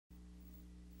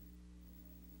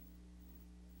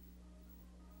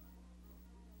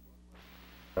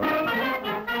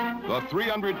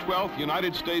312th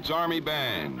United States Army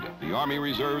Band, the Army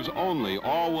Reserve's only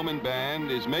all-woman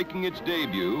band, is making its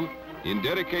debut in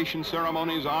dedication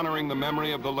ceremonies honoring the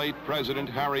memory of the late President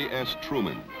Harry S.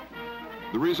 Truman.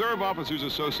 The Reserve Officers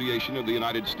Association of the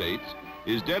United States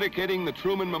is dedicating the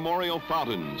Truman Memorial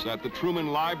Fountains at the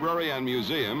Truman Library and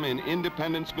Museum in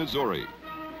Independence, Missouri.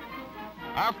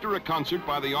 After a concert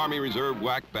by the Army Reserve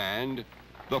WAC Band,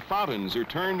 the fountains are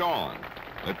turned on,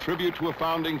 a tribute to a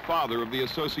founding father of the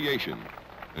association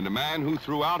and a man who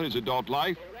throughout his adult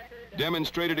life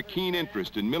demonstrated a keen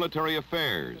interest in military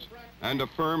affairs and a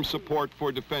firm support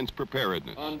for defense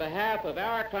preparedness. On behalf of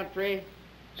our country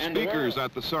and speakers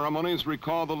at the ceremonies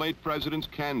recall the late president's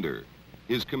candor,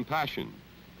 his compassion,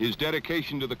 his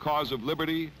dedication to the cause of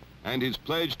liberty, and his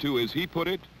pledge to, as he put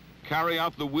it, carry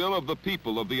out the will of the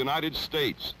people of the United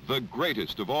States, the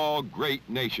greatest of all great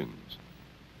nations.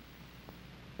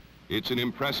 It's an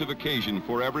impressive occasion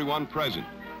for everyone present,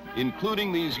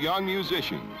 including these young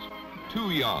musicians,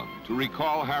 too young to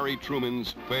recall Harry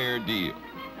Truman's fair deal.